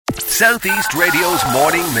Southeast Radio's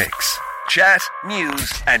morning mix. Chat,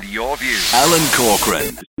 news and your views. Alan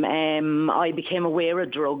Corcoran. I became aware of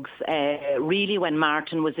drugs really when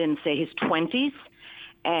Martin was in, say, his 20s.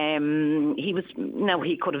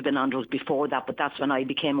 He could have been on drugs before that, but that's when I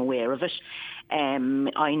became aware of it.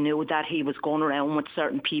 I knew that he was going around with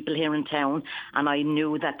certain people here in town, and I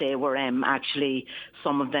knew that they were actually,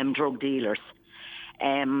 some of them, drug dealers.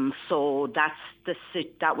 So that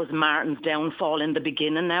was Martin's downfall in the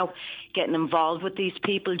beginning now, getting involved with these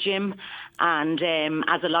people, Jim. And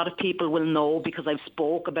as a lot of people will know, because I've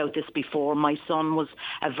spoke about this before, my son was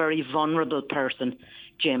a very vulnerable person,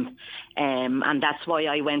 Jim. And that's why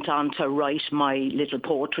I went on to write my little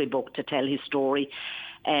poetry book to tell his story,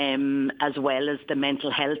 as well as the mental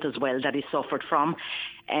health as well that he suffered from.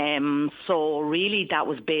 So really that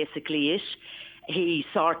was basically it. He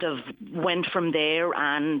sort of went from there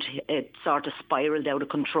and it sort of spiraled out of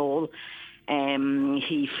control.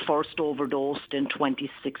 He first overdosed in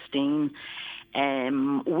 2016,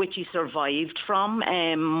 which he survived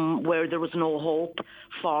from, where there was no hope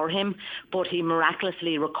for him, but he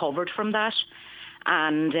miraculously recovered from that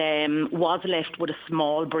and was left with a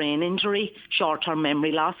small brain injury, short-term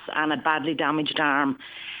memory loss and a badly damaged arm.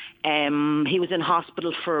 He was in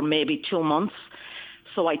hospital for maybe 2 months.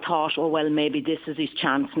 So I thought, oh, well, maybe this is his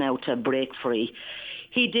chance now to break free.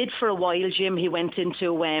 He did for a while, Jim. He went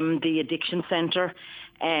into the addiction centre,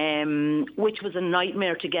 which was a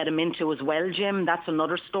nightmare to get him into as well, Jim. That's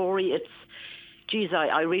another story.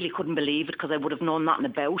 I really couldn't believe it because I would have known nothing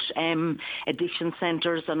about addiction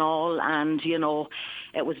centres and all. And,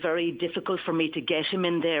 it was very difficult for me to get him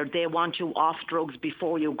in there. They want you off drugs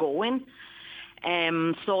before you go in.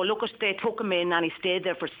 So look, they took him in and he stayed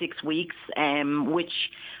there for 6 weeks, which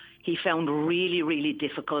he found really, really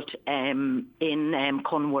difficult in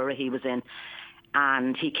Cunwara he was in.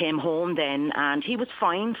 And he came home then and he was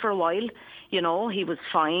fine for a while. He was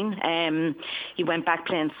fine. He went back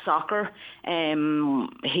playing soccer.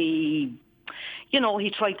 He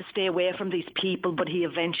tried to stay away from these people, but he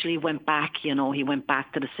eventually went back, he went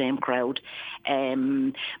back to the same crowd.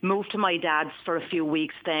 Moved to my dad's for a few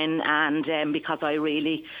weeks then, and because it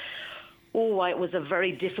was a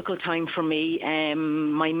very difficult time for me.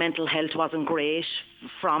 My mental health wasn't great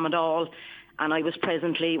from it all, and I was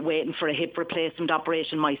presently waiting for a hip replacement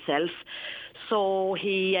operation myself. So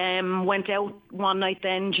he went out one night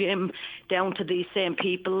then, Jim, down to these same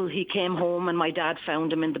people. He came home and my dad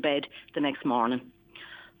found him in the bed the next morning.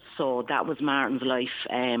 So that was Martin's life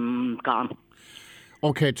gone.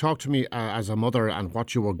 Okay, talk to me as a mother and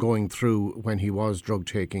what you were going through when he was drug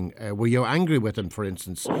taking. Were you angry with him, for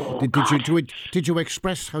instance? Did you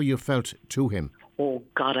express how you felt to him? Oh,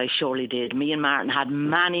 God, I surely did. Me and Martin had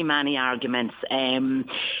many, many arguments.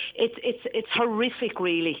 It's horrific,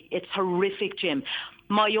 really. It's horrific, Jim.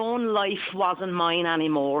 My own life wasn't mine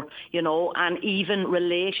anymore, and even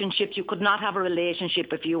relationships. You could not have a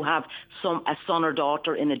relationship if you have a son or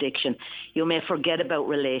daughter in addiction. You may forget about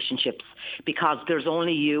relationships because there's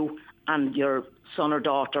only you and your son or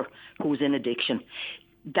daughter who's in addiction.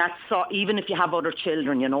 Even if you have other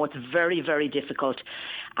children, it's very, very difficult.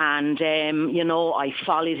 And, I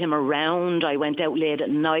followed him around. I went out late at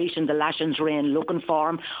night in the lashings rain looking for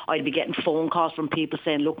him. I'd be getting phone calls from people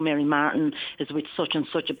saying, look, Mary Martin is with such and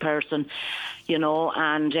such a person,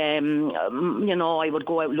 and, I would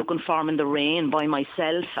go out looking for him in the rain by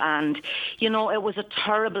myself. And,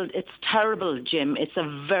 it's terrible, Jim. It's a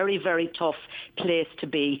very, very tough place to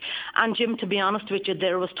be. And, Jim, to be honest with you,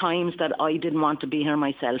 there was times that I didn't want to be here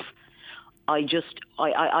myself. I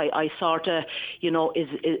sort of,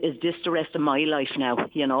 is this the rest of my life now,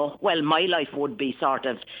 Well, my life would be sort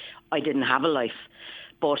of, I didn't have a life.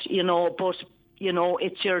 But,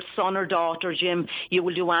 it's your son or daughter, Jim. You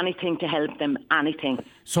will do anything to help them, anything.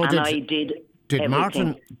 So I did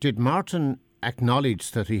everything. Did Martin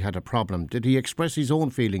acknowledge that he had a problem? Did he express his own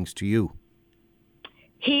feelings to you?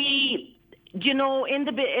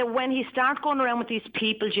 When he started going around with these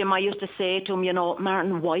people, Jim, I used to say to him,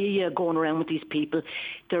 Martin, why are you going around with these people?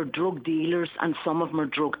 They're drug dealers and some of them are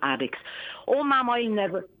drug addicts. Oh, ma'am,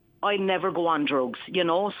 I'll never go on drugs,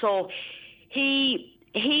 So he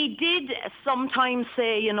did sometimes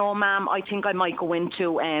say, ma'am, I think I might go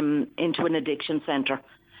into an addiction centre,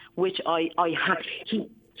 which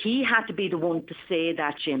he had to be the one to say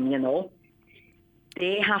that, Jim,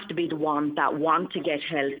 They have to be the one that want to get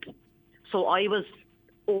help. So I was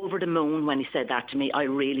over the moon when he said that to me. I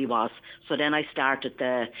really was. So then I started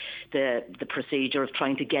the procedure of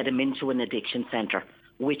trying to get him into an addiction centre,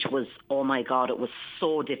 which was, oh my God, it was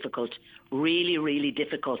so difficult. Really, really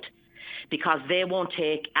difficult. because they won't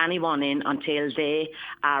take anyone in until they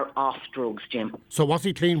are off drugs, Jim. So was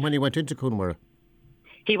he clean when he went into Coonmara?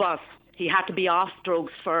 He was. He had to be off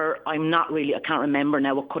drugs for, I can't remember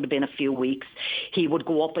now, it could have been a few weeks. He would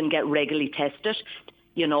go up and get regularly tested.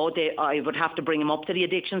 You know, I would have to bring him up to the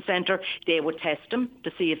addiction centre. They would test him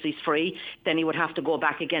to see if he's free. Then he would have to go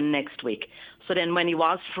back again next week. So then when he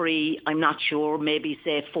was free, I'm not sure, maybe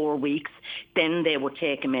say 4 weeks, then they would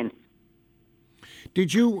take him in.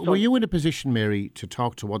 Were you in a position, Mary, to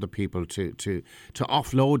talk to other people, to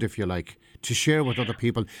offload, if you like, to share with other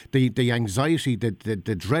people the anxiety,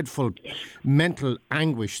 the dreadful mental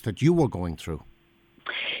anguish that you were going through?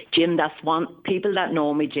 Jim, that's one. People that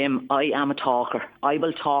know me, Jim, I am a talker. I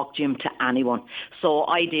will talk, Jim, to anyone. So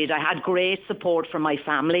I did. I had great support from my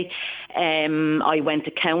family. I went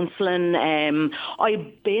to counselling.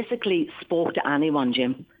 I basically spoke to anyone,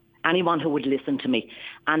 Jim. Anyone who would listen to me.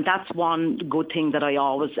 And that's one good thing that I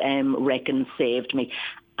always reckon saved me.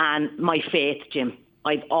 And my faith, Jim.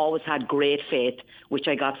 I've always had great faith, which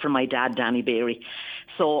I got from my dad, Danny Beary.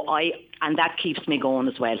 And that keeps me going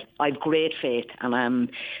as well. I've great faith. And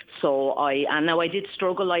now I did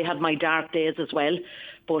struggle. I had my dark days as well.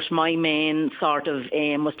 But my main sort of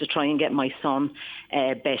aim was to try and get my son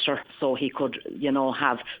better so he could,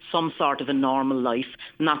 have some sort of a normal life,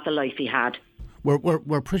 not the life he had.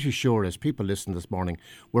 We're pretty sure, as people listen this morning,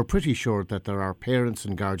 we're pretty sure that there are parents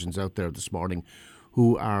and guardians out there this morning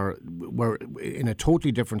who were in a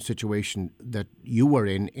totally different situation that you were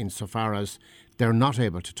in insofar as they're not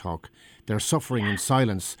able to talk. They're suffering in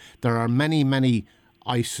silence. There are many, many,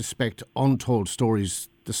 I suspect, untold stories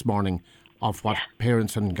this morning of what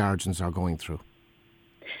parents and guardians are going through.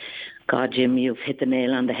 God, Jim, you've hit the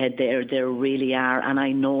nail on the head there. There really are. And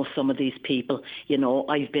I know some of these people,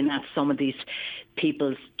 I've been at some of these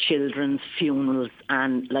people's children's funerals,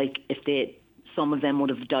 and some of them would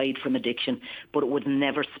have died from addiction, but it was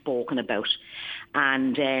never spoken about.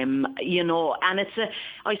 And, and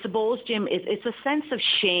I suppose, Jim, it's a sense of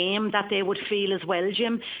shame that they would feel as well,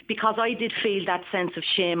 Jim, because I did feel that sense of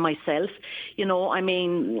shame myself.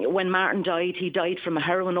 When Martin died, he died from a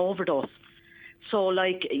heroin overdose. So,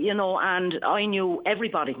 and I knew,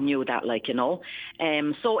 everybody knew that,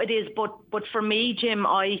 so it is. But for me, Jim,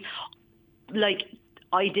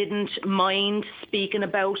 I didn't mind speaking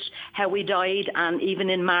about how he died, and even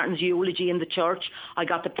in Martin's eulogy in the church, I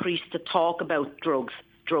got the priest to talk about drug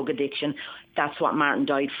addiction. That's what Martin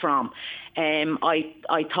died from.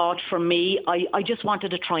 I thought for me, I just wanted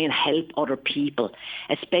to try and help other people,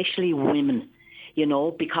 especially women,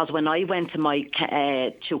 because when I went to my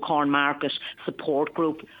to Cornmarket support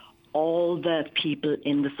group, all the people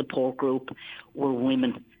in the support group were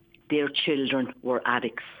women. Their children were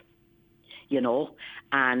addicts.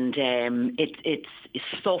 And it's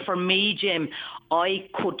so for me, Jim, I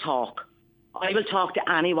could talk. I will talk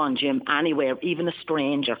to anyone, Jim, anywhere, even a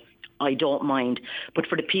stranger. I don't mind. But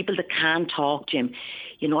for the people that can't talk, Jim,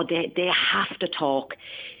 they have to talk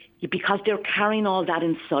because they're carrying all that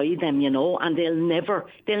inside them, and they'll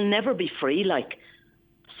never be free.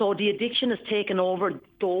 So the addiction has taken over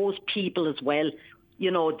those people as well.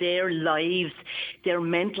 Their lives, their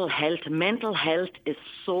mental health. Mental health is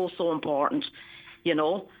so, so important,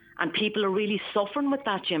 and people are really suffering with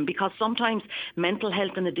that, Jim, because sometimes mental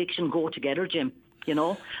health and addiction go together, Jim.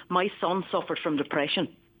 My son suffered from depression,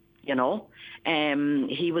 he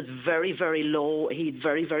was very, very low. He had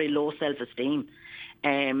very, very low self-esteem.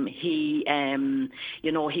 He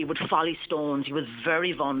would folly stones. He was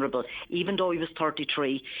very vulnerable. Even though he was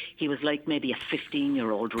 33, he was like maybe a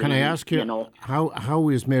 15-year-old. Really, can I ask you, how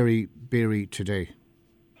is Mary Beary today?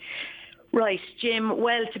 Right, Jim.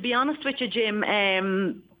 Well, to be honest with you, Jim,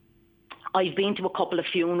 I've been to a couple of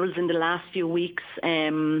funerals in the last few weeks.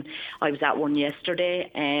 I was at one yesterday.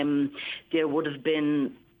 There would have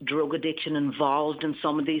been drug addiction involved in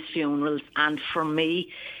some of these funerals, and for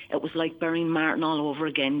me it was like burying Martin all over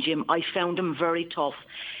again, Jim. I found him very tough.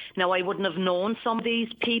 Now, I wouldn't have known some of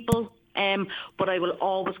these people, but I will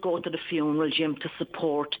always go to the funeral, Jim, to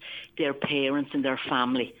support their parents and their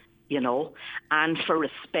family, and for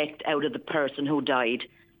respect out of the person who died.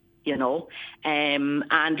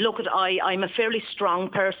 And look, I'm a fairly strong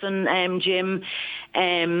person, Jim,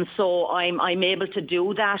 so I'm able to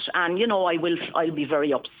do that, and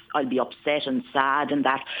I'll be upset and sad and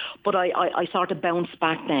that, but I sort of bounce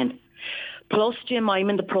back then. Plus, Jim, I'm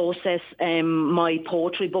in the process, my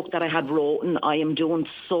poetry book that I had written, I am doing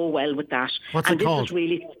so well with that. What's it called?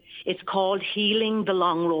 It's called Healing the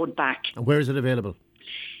Long Road Back. And where is it available?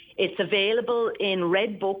 It's available in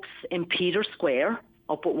Red Books in Peter Square,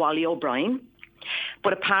 up at Wally O'Brien.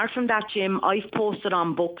 But apart from that, Jim, I've posted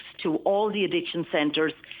on books to all the addiction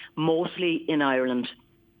centres, mostly in Ireland.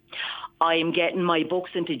 I'm getting my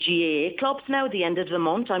books into GAA clubs now. At the end of the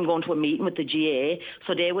month, I'm going to a meeting with the GAA.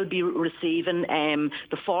 So they will be receiving,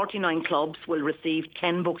 the 49 clubs will receive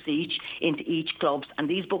 10 books each into each clubs. And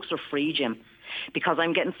these books are free, Jim, because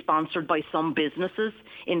I'm getting sponsored by some businesses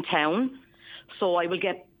in town. So I will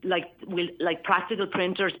get, like Practical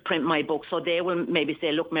Printers print my book. So they will maybe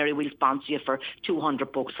say, look, Mary, we'll sponsor you for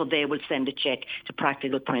 200 books. So they will send a cheque to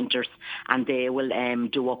Practical Printers and they will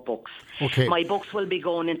do up books. Okay. My books will be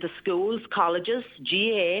going into schools, colleges,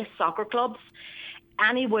 GAA, soccer clubs,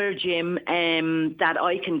 anywhere, Jim, that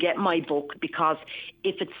I can get my book, because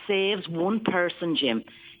if it saves one person, Jim,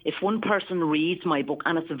 if one person reads my book,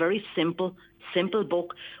 and it's a very simple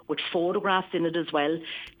book with photographs in it as well.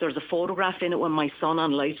 There's a photograph in it with my son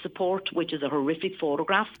on life support, which is a horrific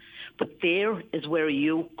photograph. But there is where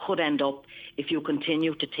you could end up if you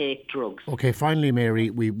continue to take drugs. Okay, finally, Mary,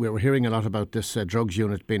 we were hearing a lot about this drugs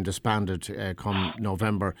unit being disbanded come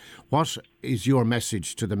November. What is your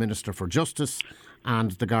message to the Minister for Justice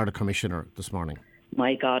and the Garda Commissioner this morning?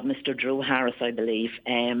 My God, Mr. Drew Harris, I believe.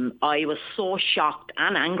 I was so shocked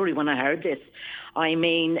and angry when I heard this. I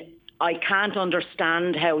mean, I can't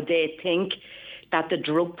understand how they think that the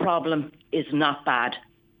drug problem is not bad,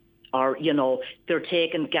 or, they're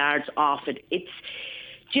taking guards off it.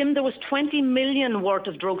 Jim, there was 20 million worth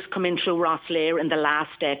of drugs coming through Rosslare in the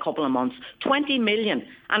last couple of months. 20 million.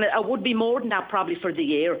 And it would be more than that probably for the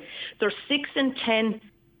year. There's 6 in 10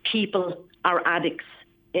 people are addicts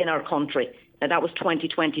in our country. Now, that was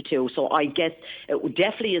 2022, so I guess it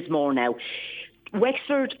definitely is more now.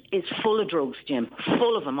 Wexford is full of drugs, Jim,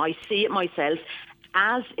 full of them. I see it myself,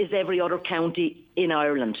 as is every other county in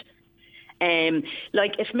Ireland.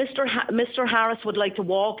 Like if Mr. Harris would like to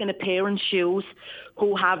walk in a parent's shoes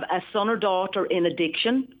who have a son or daughter in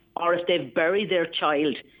addiction, or if they've buried their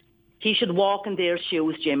child, he should walk in their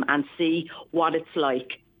shoes, Jim, and see what it's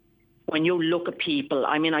like. When you look at people,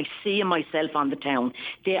 I mean, I see them myself on the town.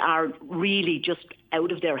 They are really just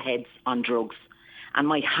out of their heads on drugs. And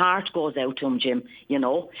my heart goes out to them, Jim,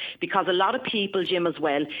 because a lot of people, Jim, as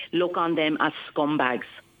well, look on them as scumbags.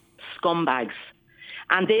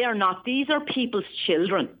 And they are not. These are people's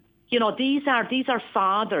children. These are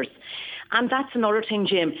fathers. And that's another thing,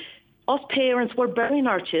 Jim. Us parents, we're burying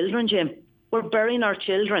our children, Jim. We're burying our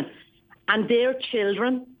children. And their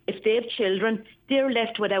children, if they have children, they're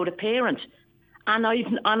left without a parent. And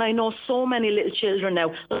I know so many little children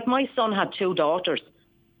now. Like my son had 2 daughters.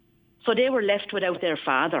 So they were left without their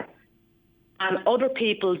father. And other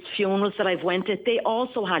people's funerals that I've went to, they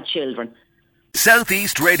also had children.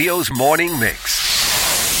 Southeast Radio's morning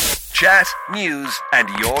mix. Chat, news and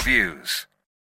your views.